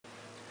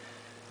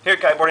Here at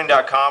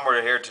kiteboarding.com,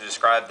 we're here to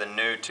describe the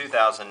new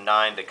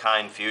 2009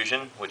 Dakine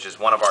Fusion, which is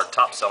one of our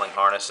top-selling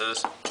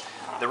harnesses.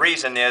 The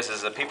reason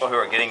is that people who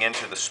are getting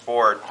into the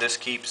sport, this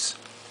keeps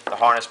the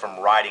harness from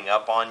riding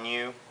up on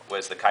you,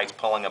 as the kite's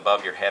pulling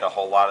above your head a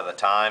whole lot of the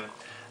time.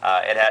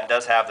 It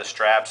does have the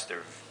straps.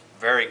 They're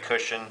very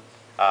cushioned,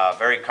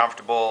 very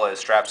comfortable as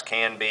straps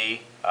can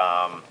be.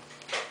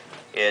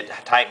 It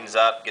tightens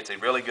up, gets a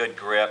really good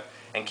grip,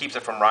 and keeps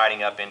it from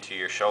riding up into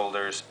your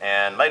shoulders.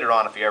 And later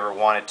on, if you ever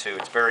wanted to,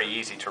 it's very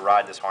easy to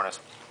ride this harness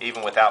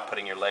even without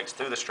putting your legs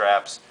through the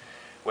straps,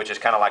 which is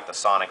kind of like the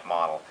Sonic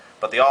model.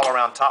 But the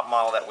all-around top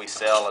model that we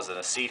sell as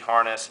a seat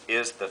harness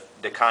is the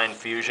Dakine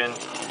Fusion.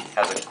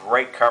 Has a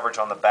great coverage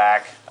on the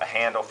back, a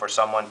handle for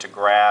someone to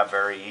grab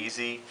very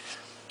easy.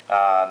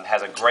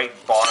 Has a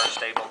great bar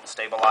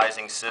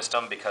stabilizing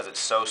system because it's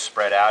so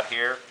spread out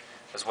here,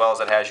 as well as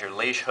it has your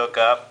leash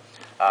hookup.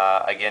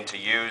 Again, to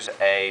use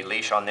a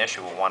leash on this,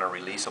 you will want a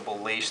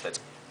releasable leash.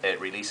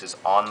 It releases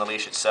on the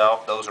leash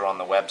itself. Those are on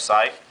the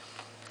website.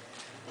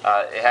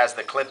 It has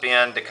the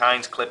clip-in,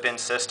 Dakine's clip-in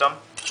system.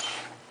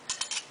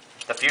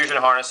 The Fusion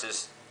harness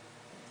is,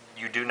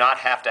 you do not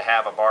have to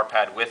have a bar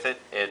pad with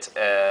it. It's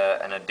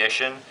an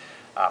addition,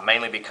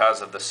 mainly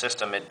because of the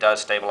system. It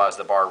does stabilize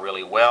the bar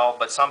really well,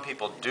 but some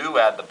people do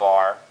add the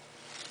bar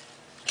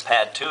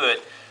pad to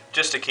it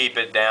just to keep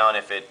it down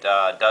if it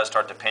does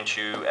start to pinch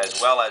you,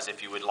 as well as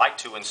if you would like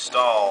to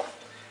install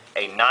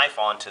a knife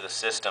onto the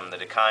system, the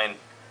Dakine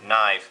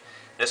knife.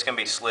 This can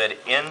be slid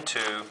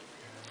into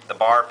the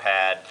bar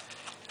pad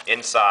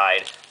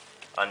inside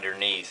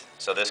underneath.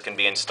 So this can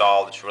be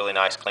installed. It's a really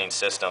nice, clean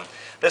system.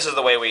 This is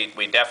the way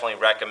we definitely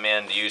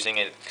recommend using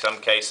it in some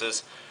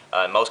cases.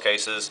 In most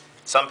cases,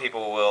 some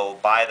people will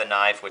buy the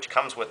knife, which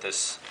comes with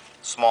this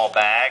small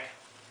bag,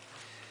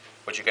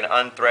 which you can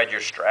unthread your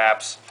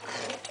straps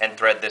and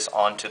thread this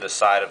onto the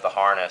side of the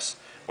harness,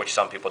 which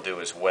some people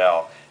do as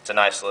well. It's a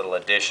nice little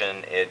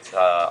addition. It's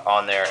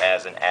on there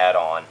as an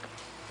add-on.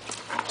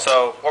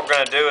 So what we're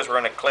going to do is we're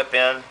going to clip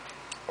in.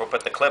 We'll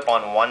put the clip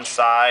on one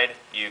side.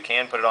 You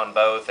can put it on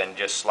both and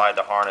just slide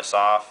the harness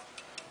off.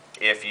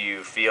 If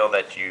you feel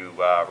that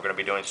you are going to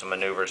be doing some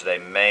maneuvers, they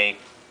may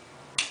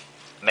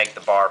make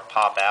the bar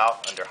pop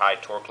out under high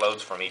torque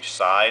loads from each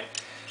side,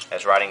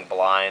 as riding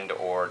blind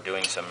or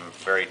doing some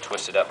very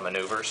twisted up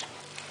maneuvers.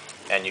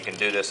 And you can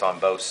do this on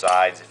both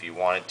sides if you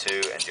wanted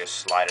to, and just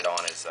slide it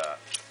on as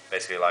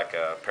basically like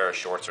a pair of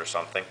shorts or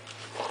something.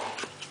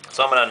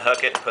 So I'm going to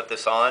unhook it and put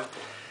this on.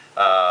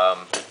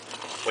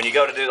 When you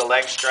go to do the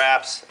leg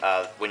straps,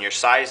 when you're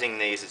sizing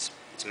these,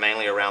 it's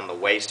mainly around the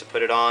waist to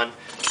put it on.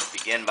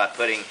 Begin by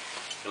putting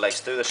your legs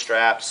through the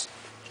straps.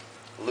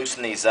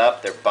 Loosen these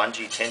up. They're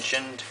bungee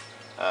tensioned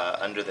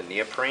under the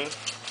neoprene.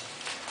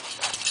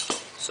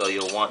 So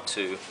you'll want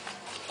to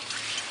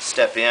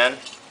step in,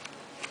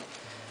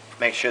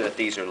 make sure that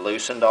these are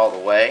loosened all the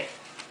way.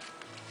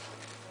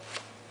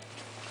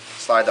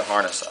 Slide the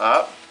harness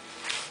up.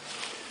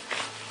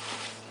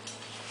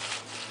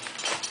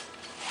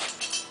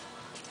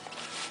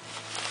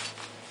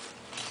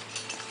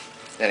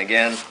 And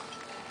again,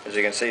 as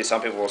you can see,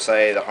 some people will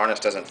say the harness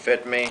doesn't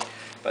fit me,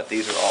 but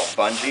these are all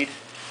bungeed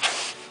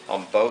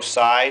on both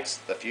sides.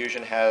 The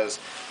Fusion has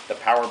the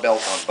power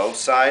belt on both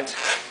sides.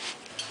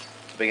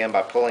 Begin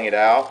by pulling it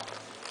out,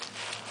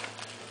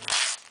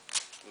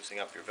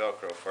 loosening up your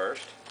Velcro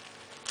first.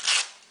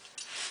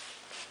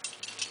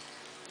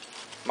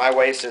 My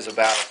waist is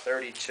about a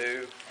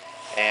 32,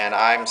 and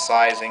I'm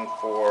sizing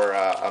for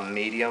a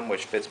medium,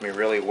 which fits me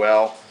really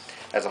well.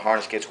 As the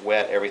harness gets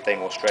wet, everything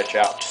will stretch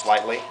out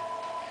slightly.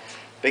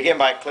 Begin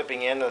by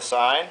clipping into the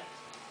side.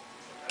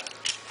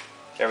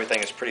 Everything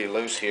is pretty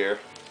loose here.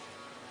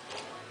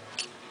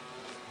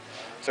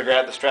 So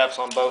grab the straps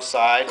on both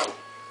sides,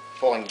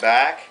 pulling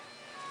back,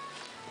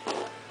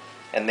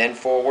 and then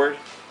forward,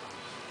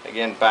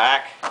 again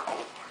back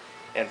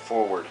and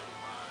forward.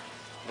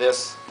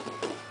 This,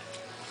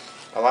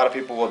 a lot of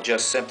people will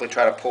just simply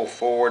try to pull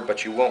forward,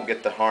 but you won't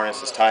get the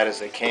harness as tight as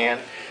they can.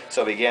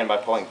 So begin by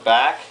pulling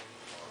back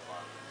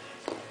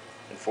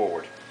and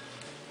forward.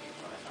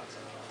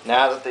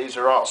 Now that these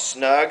are all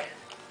snug,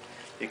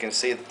 you can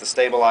see that the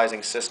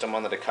stabilizing system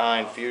on the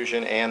Dakine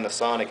Fusion and the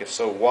Sonic is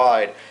so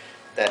wide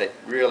that it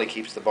really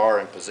keeps the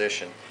bar in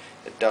position.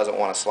 It doesn't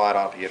want to slide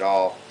off you at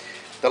all.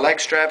 The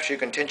leg straps, you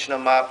can tension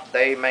them up.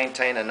 They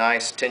maintain a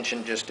nice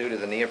tension just due to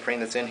the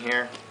neoprene that's in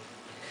here.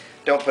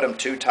 Don't put them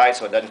too tight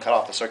so it doesn't cut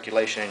off the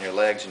circulation in your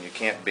legs and you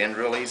can't bend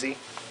real easy.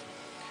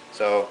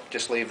 So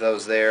just leave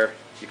those there.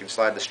 You can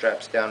slide the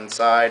straps down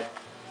inside,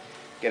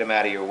 get them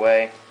out of your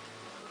way.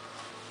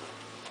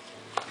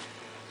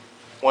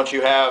 Once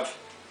you have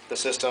the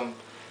system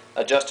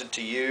adjusted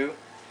to you,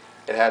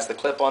 it has the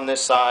clip on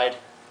this side.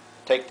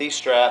 Take these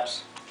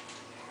straps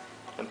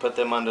and put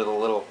them under the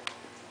little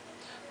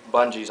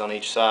bungees on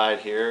each side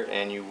here,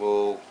 and you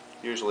will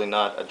usually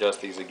not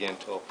adjust these again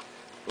until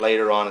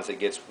later on as it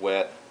gets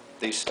wet.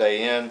 These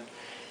stay in,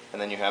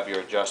 and then you have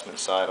your adjustment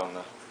side on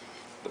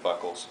the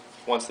buckles.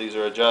 Once these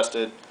are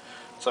adjusted,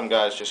 some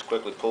guys just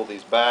quickly pull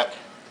these back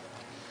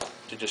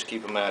to just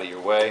keep them out of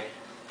your way.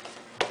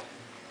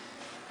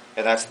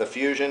 And that's the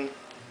Fusion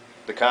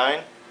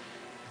Dakine.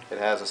 It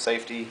has a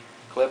safety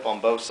clip on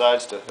both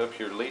sides to hook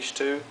your leash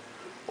to,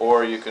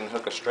 or you can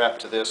hook a strap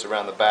to this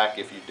around the back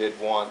if you did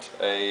want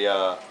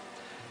a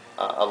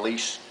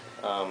leash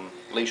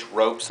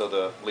rope so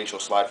the leash will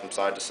slide from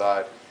side to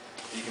side.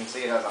 You can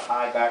see it has a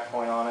high back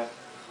point on it,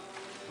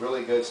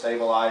 really good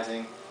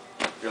stabilizing.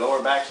 If your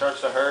lower back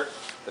starts to hurt,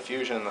 the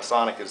Fusion and the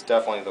Sonic is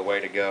definitely the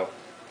way to go.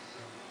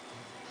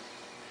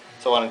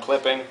 So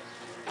unclipping,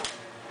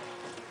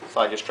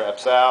 slide your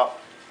straps out,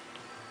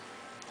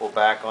 pull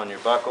back on your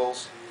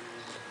buckles.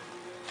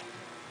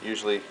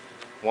 Usually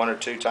 1 or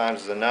 2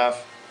 times is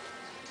enough.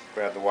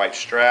 Grab the white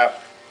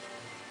strap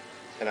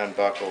and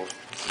unbuckle.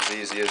 It's as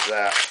easy as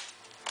that.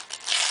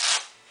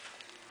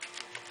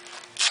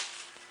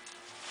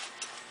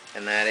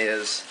 And that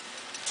is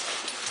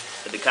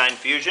the Dakine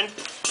Fusion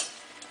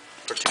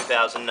for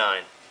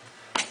 2009.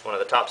 One of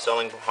the top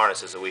selling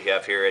harnesses that we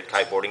have here at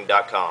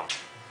kiteboarding.com.